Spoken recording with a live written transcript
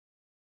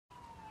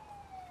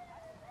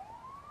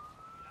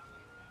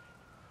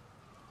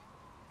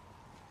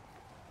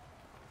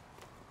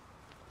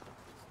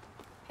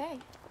Hey.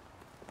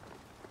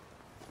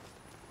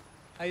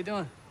 How you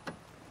doing?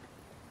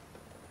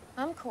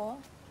 I'm cool.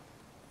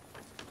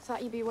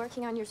 Thought you'd be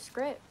working on your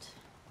script.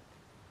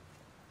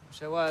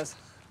 Wish I was.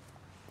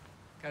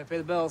 Gotta pay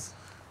the bills.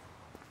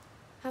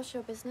 How's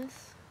show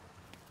business?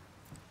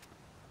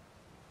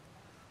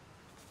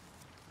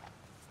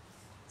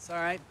 It's all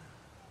right.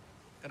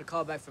 Got a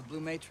call back for Blue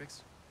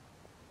Matrix.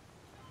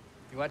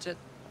 You watch it?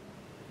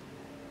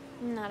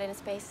 Not into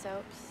space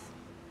soaps.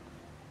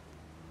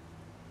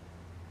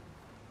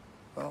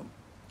 Well,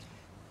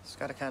 it's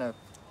got a kind of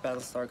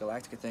Battlestar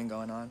Galactica thing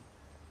going on.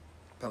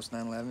 Post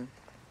 9/11.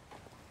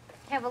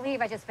 Can't believe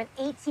I just spent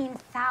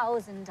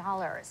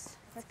 $18,000.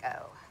 Let's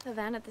go.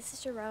 Havana, this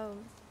is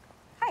Jerome.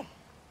 Hi.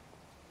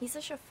 He's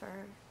a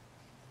chauffeur.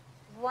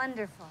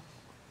 Wonderful.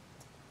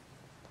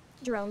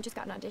 Jerome just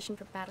got an audition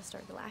for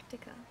Battlestar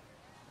Galactica.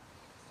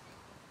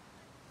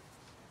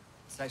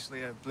 It's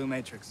actually a Blue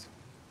Matrix.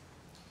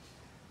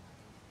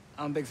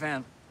 I'm a big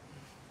fan.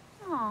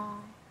 Aw,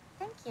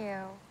 thank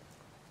you.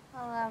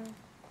 Well,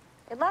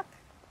 good luck.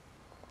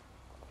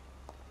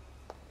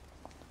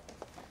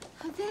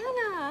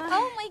 Havana!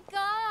 Oh my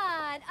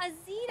God,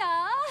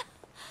 Azita!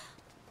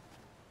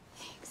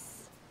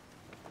 Thanks.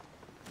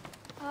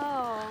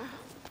 Oh.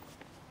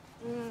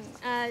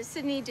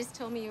 Sydney just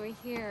told me you were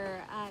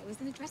here. It was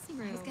in the dressing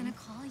room. I was gonna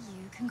call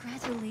you.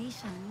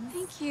 Congratulations.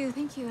 Thank you,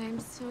 thank you.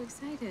 I'm so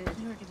excited.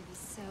 You are gonna be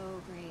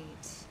so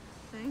great.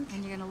 Thank you.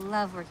 And you're gonna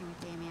love working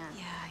with Damien.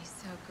 Yeah, he's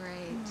so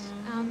great.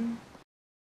 Mm-hmm.